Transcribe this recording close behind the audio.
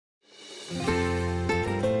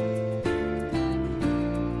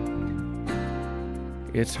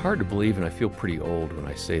It's hard to believe, and I feel pretty old when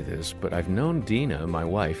I say this, but I've known Dina, my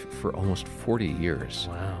wife, for almost 40 years.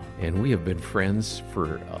 Wow. And we have been friends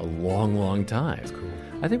for a long, long time. That's cool.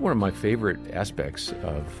 I think one of my favorite aspects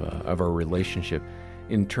of our relationship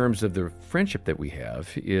in terms of the friendship that we have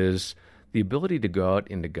is the ability to go out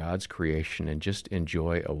into God's creation and just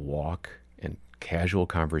enjoy a walk and casual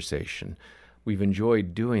conversation. We've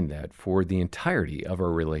enjoyed doing that for the entirety of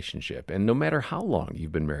our relationship. And no matter how long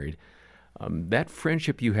you've been married, that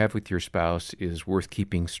friendship you have with your spouse is worth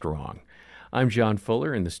keeping strong. I'm John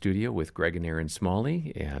Fuller in the studio with Greg and Aaron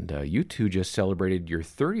Smalley, and you two just celebrated your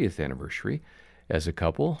 30th anniversary as a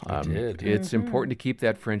couple. We did. It's important to keep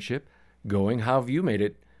that friendship going. How have you made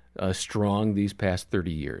it strong these past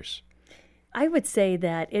 30 years? I would say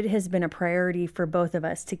that it has been a priority for both of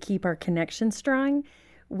us to keep our connection strong,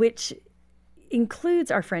 which includes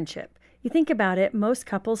our friendship. You think about it, most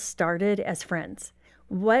couples started as friends.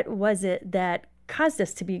 What was it that caused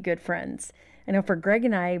us to be good friends? I know for Greg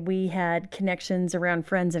and I, we had connections around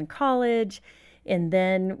friends in college, and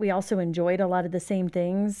then we also enjoyed a lot of the same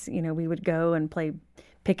things. You know, we would go and play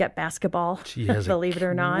pickup basketball, She has believe it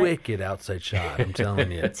or not. Wicked outside shot, I'm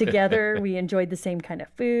telling you. Together, we enjoyed the same kind of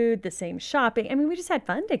food, the same shopping. I mean, we just had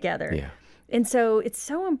fun together. Yeah. And so it's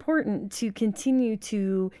so important to continue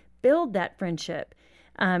to build that friendship.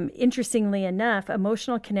 Interestingly enough,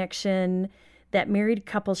 emotional connection that married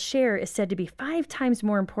couples share is said to be 5 times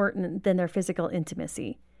more important than their physical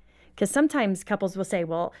intimacy. Because sometimes couples will say,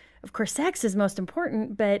 well, of course, sex is most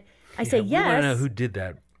important, but I say yes. We want to know who did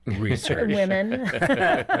that research. Women.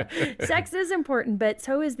 Sex is important, but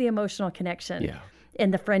so is the emotional connection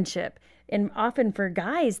and the friendship. And often for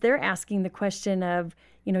guys, they're asking the question of,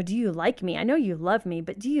 you know, do you like me? I know you love me,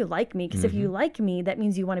 but do you like me? Because if you like me, that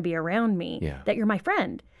means you want to be around me, that you're my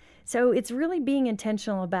friend. So it's really being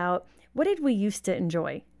intentional about what did we used to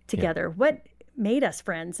enjoy together? What made us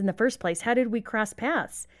friends in the first place? How did we cross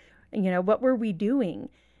paths? You know, what were we doing?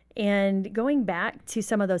 And going back to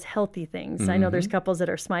some of those healthy things. I know there's couples that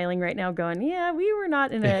are smiling right now going, yeah, we were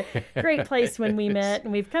not in a great place when we met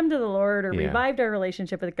and we've come to the Lord or revived our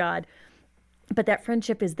relationship with God. But that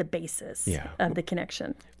friendship is the basis of the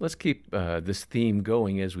connection. Let's keep this theme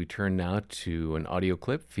going as we turn now to an audio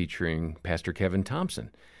clip featuring Pastor Kevin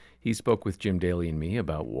Thompson. He spoke with Jim Daly and me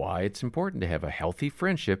about why it's important to have a healthy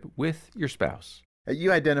friendship with your spouse.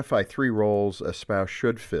 You identify 3 roles a spouse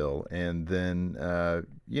should fill, and then,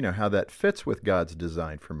 how that fits with God's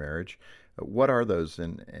design for marriage. What are those,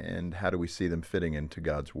 and how do we see them fitting into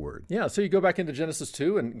God's Word? Yeah, so you go back into Genesis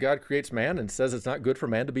 2, and God creates man and says it's not good for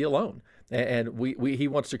man to be alone. And he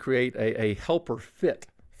wants to create a helper fit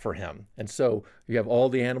for him. And so you have all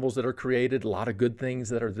the animals that are created, a lot of good things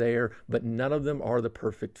that are there, but none of them are the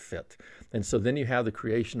perfect fit. And so then you have the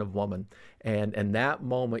creation of woman. And in that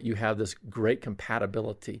moment, you have this great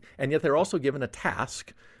compatibility. And yet they're also given a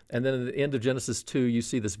task. And then at the end of Genesis 2, you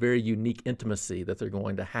see this very unique intimacy that they're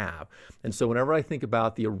going to have. And so whenever I think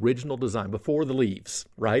about the original design, before the leaves,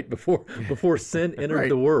 right? Before sin entered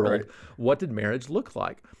the world, what did marriage look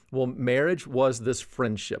like? Well, marriage was this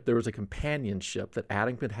friendship. There was a companionship that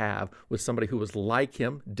Adam could have with somebody who was like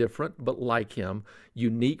him, different, but like him,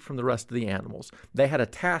 unique from the rest of the animals. They had a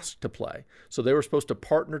task to play. So they were supposed to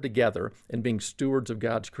partner together in being stewards of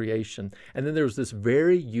God's creation. And then there was this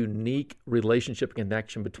very unique relationship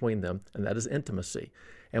connection between them, and that is intimacy.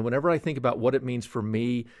 And whenever I think about what it means for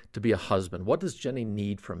me to be a husband, what does Jenny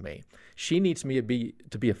need from me? She needs me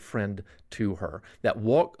to be a friend to her, that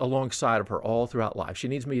walk alongside of her all throughout life. She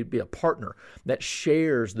needs me to be a partner that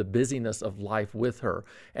shares the busyness of life with her.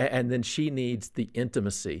 And then she needs the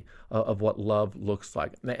intimacy of what love looks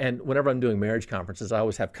like. And whenever I'm doing marriage conferences, I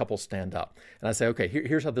always have couples stand up. And I say, okay,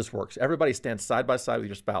 here's how this works. Everybody stand side by side with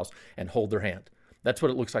your spouse and hold their hand. That's what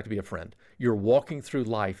it looks like to be a friend. You're walking through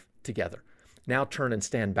life together. Now turn and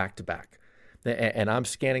stand back to back. And I'm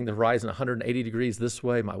scanning the horizon 180 degrees this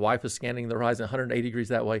way. My wife is scanning the horizon 180 degrees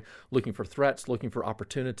that way, looking for threats, looking for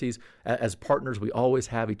opportunities. As partners, we always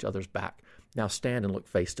have each other's back. Now stand and look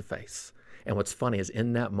face to face. And what's funny is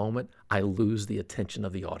in that moment, I lose the attention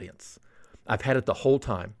of the audience. I've had it the whole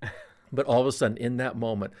time. But all of a sudden, in that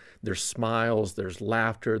moment, there's smiles, there's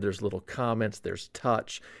laughter, there's little comments, there's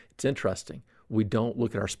touch. It's interesting. We don't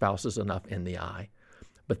look at our spouses enough in the eye.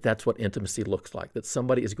 But that's what intimacy looks like, that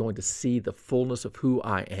somebody is going to see the fullness of who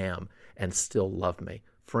I am and still love me.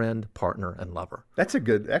 Friend, partner, and lover. That's a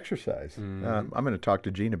good exercise. I'm going to talk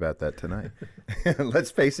to Gene about that tonight.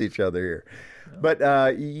 Let's face each other here.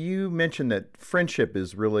 But you mentioned that friendship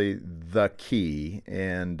is really the key,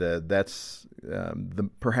 and that's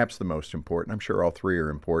perhaps the most important. I'm sure all 3 are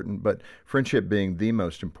important, but friendship being the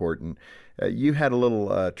most important. You had a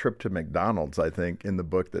little trip to McDonald's, I think, in the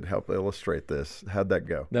book that helped illustrate this. How'd that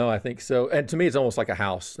go? No, I think so. And to me, it's almost like a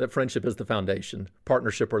house. That friendship is the foundation.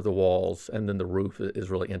 Partnership are the walls. And then the roof is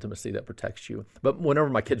really intimacy that protects you. But whenever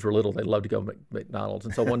my kids were little, they loved to go to McDonald's.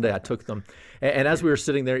 And so one day I took them. And as we were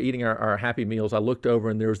sitting there eating our Happy Meals, I looked over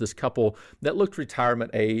and there was this couple that looked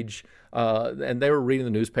retirement age. And they were reading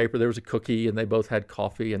the newspaper. There was a cookie and they both had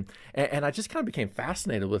coffee. And I just kind of became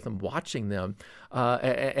fascinated with them, watching them.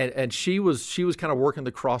 And she was kind of working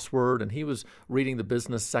the crossword and he was reading the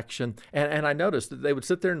business section. And I noticed that they would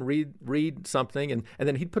sit there and read something and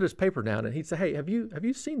then he'd put his paper down and he'd say, hey, have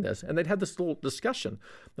you seen this? And they'd have this little discussion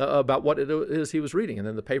about what it is he was reading. And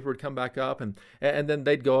then the paper would come back up and then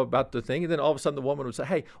they'd go about the thing. And then all of a sudden the woman would say,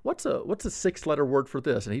 hey, what's a 6-letter word for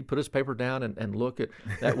this? And he'd put his paper down and look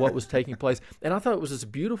at what was taking place. And I thought it was this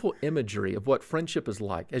beautiful imagery of what friendship is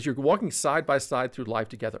like. As you're walking side by side through life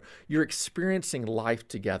together, you're experiencing life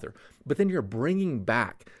together, but then you're bringing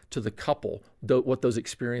back to the couple what those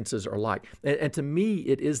experiences are like. And to me,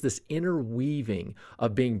 it is this interweaving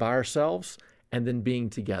of being by ourselves and then being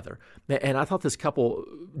together. And I thought this couple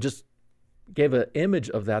just gave an image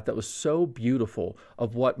of that was so beautiful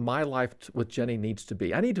of what my life with Jenny needs to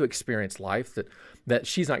be. I need to experience life that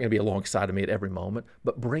she's not going to be alongside of me at every moment,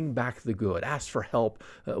 but bring back the good, ask for help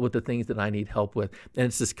with the things that I need help with. And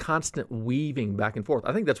it's this constant weaving back and forth.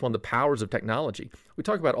 I think that's one of the powers of technology. We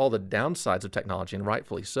talk about all the downsides of technology, and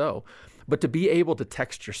rightfully so, but to be able to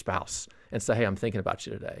text your spouse and say, hey, I'm thinking about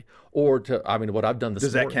you today. Or what I've done this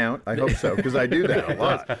morning. Does that count? I hope so, because I do that a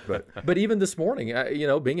lot. But even this morning,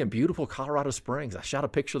 being in beautiful Colorado Springs, I shot a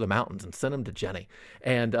picture of the mountains and sent them to Jenny.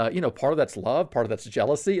 And, part of that's love, part of that's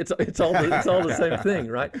jealousy. It's all the same thing,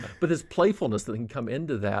 right? But this playfulness that can come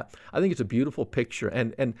into that, I think it's a beautiful picture.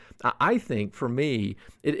 And I think, for me,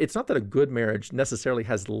 it's not that a good marriage necessarily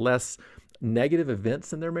has less negative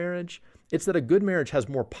events in their marriage. It's that a good marriage has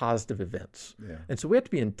more positive events. Yeah. And so we have to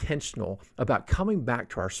be intentional about coming back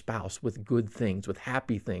to our spouse with good things, with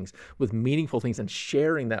happy things, with meaningful things, and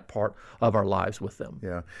sharing that part of our lives with them.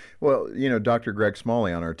 Yeah. Well, Dr. Greg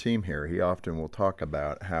Smalley on our team here, he often will talk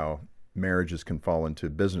about how marriages can fall into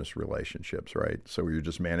business relationships, right? So you're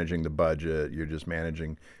just managing the budget, you're just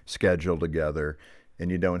managing schedule together, and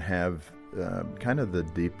you don't have kind of the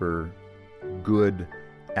deeper good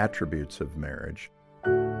attributes of marriage.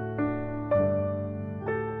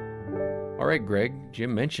 All right, Greg,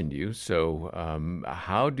 Jim mentioned you. So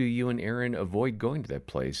how do you and Aaron avoid going to that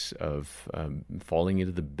place of falling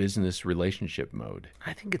into the business relationship mode?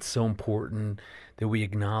 I think it's so important that we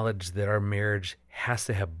acknowledge that our marriage has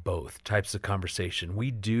to have both types of conversation. We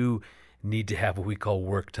do need to have what we call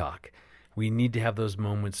work talk. We need to have those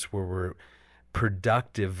moments where we're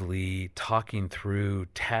productively talking through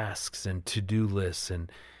tasks and to-do lists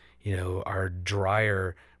and, our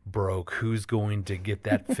dryer broke, who's going to get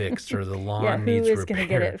that fixed, or the lawn needs repair. Who is going to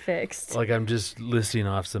get it fixed? Like, I'm just listing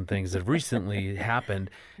off some things that recently happened.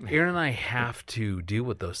 Aaron and I have to deal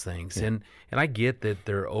with those things. Yeah. And I get that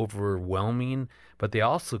they're overwhelming, but they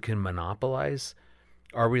also can monopolize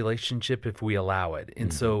our relationship if we allow it.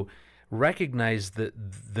 And so recognize that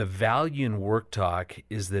the value in work talk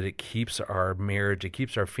is that it keeps our marriage, it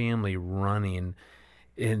keeps our family running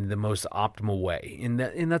in the most optimal way. And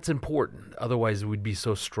that's important. Otherwise, we'd be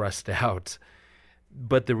so stressed out.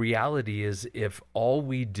 But the reality is, if all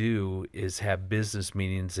we do is have business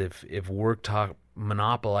meetings, if work talk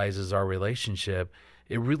monopolizes our relationship,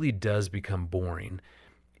 it really does become boring.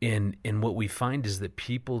 And what we find is that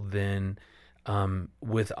people then,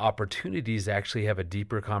 with opportunities to actually have a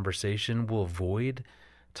deeper conversation, will avoid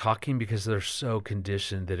talking because they're so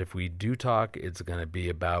conditioned that if we do talk, it's going to be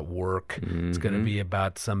about work. It's going to be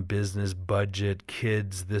about some business, budget,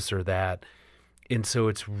 kids, this or that. And so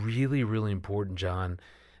it's really, really important, John,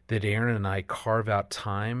 that Aaron and I carve out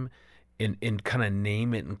time and kind of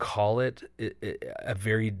name it and call it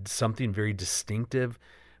something very distinctive,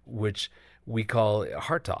 which we call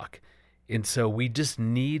heart talk. And so we just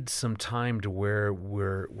need some time to where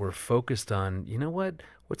we're focused on,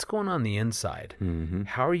 what's going on the inside?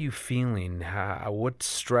 How are you feeling? What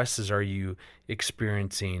stresses are you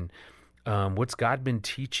experiencing? What's God been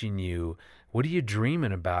teaching you? What are you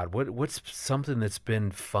dreaming about? What's something that's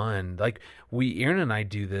been fun? Like Aaron and I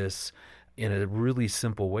do this in a really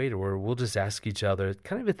simple way to where we'll just ask each other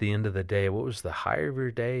kind of at the end of the day, what was the high of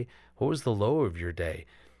your day? What was the low of your day?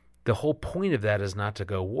 The whole point of that is not to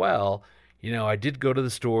go, well, I did go to the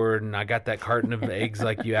store and I got that carton of eggs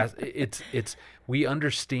like you asked. It's we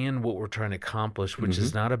understand what we're trying to accomplish, which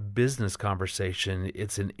is not a business conversation.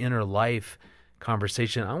 It's an inner life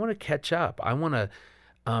conversation. I want to catch up. I want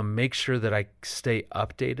to make sure that I stay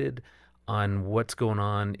updated on what's going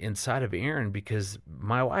on inside of Aaron, because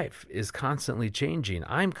my wife is constantly changing.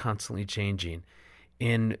 I'm constantly changing.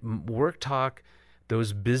 In work talk,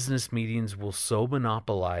 those business meetings will so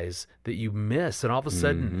monopolize that you miss, and all of a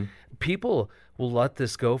sudden, people will let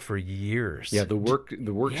this go for years. Yeah, the work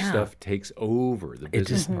stuff takes over the business.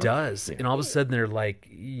 It just does. And all of a sudden they're like,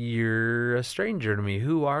 you're a stranger to me.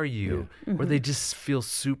 Who are you? Or they just feel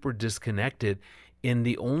super disconnected. And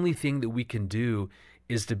the only thing that we can do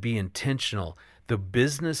is to be intentional. The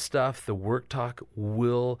business stuff, the work talk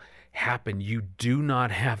will happen. You do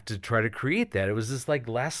not have to try to create that. It was just like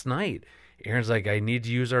last night. Aaron's like, I need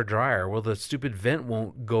to use our dryer. Well, the stupid vent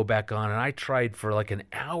won't go back on. And I tried for like an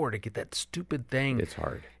hour to get that stupid thing. It's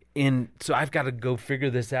hard. And so I've got to go figure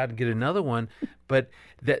this out and get another one. But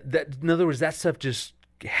that in other words, that stuff just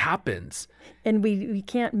happens. And we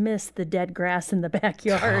can't miss the dead grass in the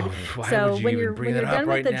backyard. Why So would you when even you're bring when that you're up done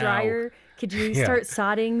right with the now? dryer, could you Yeah. start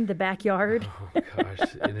sodding the backyard? Oh,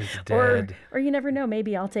 gosh, it is dead. Or you never know,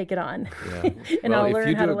 maybe I'll take it on. Yeah. And well, I'll if learn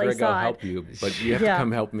you how do to it, lay Greg, I'll sod. help you, but you have Yeah. to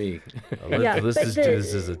come help me. Let's but just do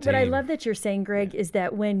this as a team. What I love that you're saying, Greg, is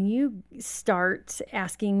that when you start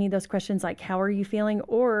asking me those questions like, how are you feeling?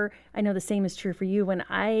 Or I know the same is true for you when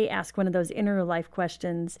I ask one of those inner life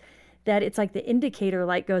questions, that it's like the indicator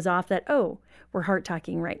light goes off that, oh, we're heart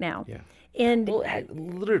talking right now. Yeah. And Well,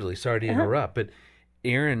 literally, sorry to interrupt, but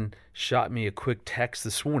Erin shot me a quick text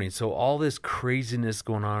this morning. So all this craziness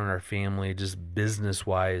going on in our family, just business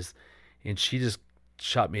wise, and she just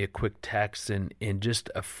shot me a quick text and just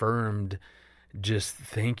affirmed, just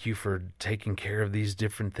thank you for taking care of these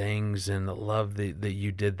different things and the love that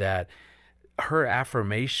you did that. Her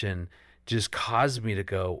affirmation just caused me to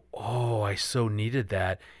go, oh, I so needed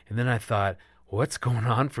that. And then I thought, what's going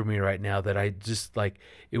on for me right now that I just like,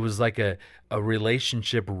 it was like a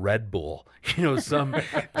relationship Red Bull, some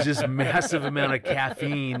just massive amount of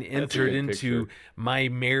caffeine entered into my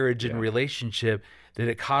marriage and relationship that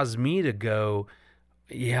it caused me to go,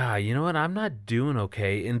 yeah, you know what? I'm not doing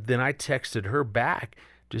okay. And then I texted her back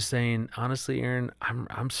just saying, honestly, Aaron,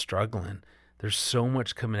 I'm struggling. There's so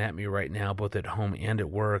much coming at me right now, both at home and at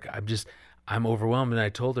work. I'm overwhelmed. And I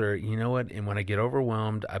told her, you know what? And when I get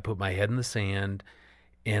overwhelmed, I put my head in the sand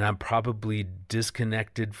and I'm probably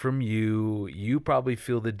disconnected from you. You probably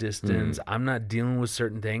feel the distance. I'm not dealing with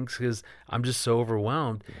certain things because I'm just so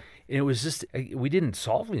overwhelmed. And it was just, we didn't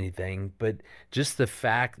solve anything, but just the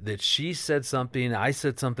fact that she said something, I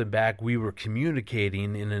said something back, we were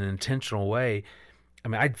communicating in an intentional way. I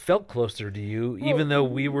mean, I felt closer to you, even though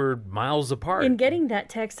we were miles apart. in getting that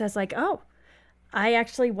text, I was like, oh, I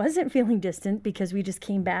actually wasn't feeling distant because we just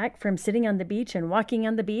came back from sitting on the beach and walking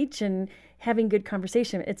on the beach and having good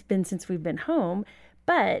conversation. It's been since we've been home.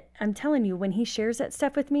 But I'm telling you, when he shares that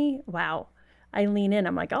stuff with me, wow, I lean in.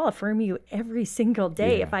 I'm like, I'll affirm you every single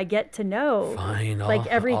day if I get to know Fine, like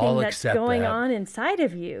everything I'll that's accept going that. on inside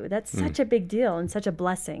of you. That's such a big deal and such a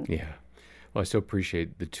blessing. Yeah. Well, I so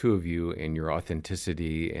appreciate the two of you and your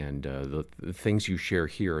authenticity, and the things you share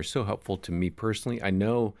here are so helpful to me personally. I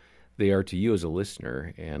know they are to you as a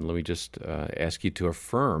listener, and let me just ask you to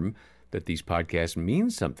affirm that these podcasts mean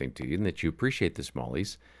something to you and that you appreciate the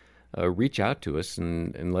Smallies. Reach out to us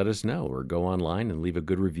and let us know, or go online and leave a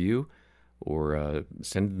good review, or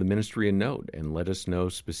send the ministry a note and let us know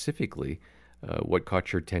specifically what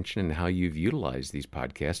caught your attention and how you've utilized these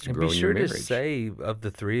podcasts to And grow be in sure your marriage. to say, of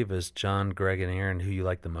the three of us, John, Greg, and Aaron, who you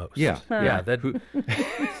like the most. Yeah.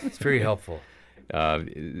 It's very helpful.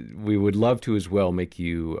 We would love to as well make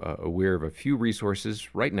you aware of a few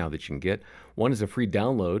resources right now that you can get. One is a free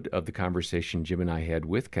download of the conversation Jim and I had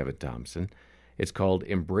with Kevin Thompson. It's called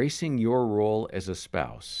Embracing Your Role as a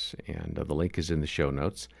Spouse, and the link is in the show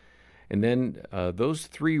notes. And then those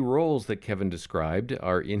three roles that Kevin described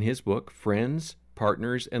are in his book, Friends,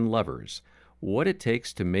 Partners, and Lovers, What It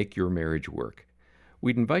Takes to Make Your Marriage Work.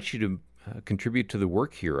 We'd invite you to contribute to the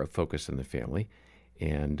work here of Focus on the Family.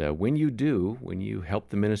 And when you do, when you help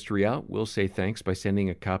the ministry out, we'll say thanks by sending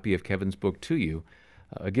a copy of Kevin's book to you.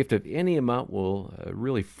 A gift of any amount will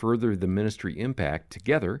really further the ministry impact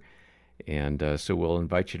together. And so we'll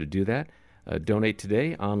invite you to do that. Donate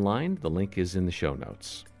today online. The link is in the show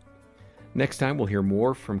notes. Next time, we'll hear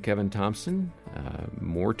more from Kevin Thompson,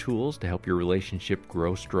 more tools to help your relationship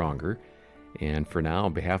grow stronger. And for now,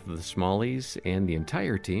 on behalf of the Smallies and the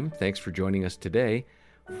entire team, thanks for joining us today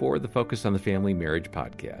for the Focus on the Family Marriage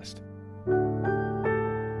podcast.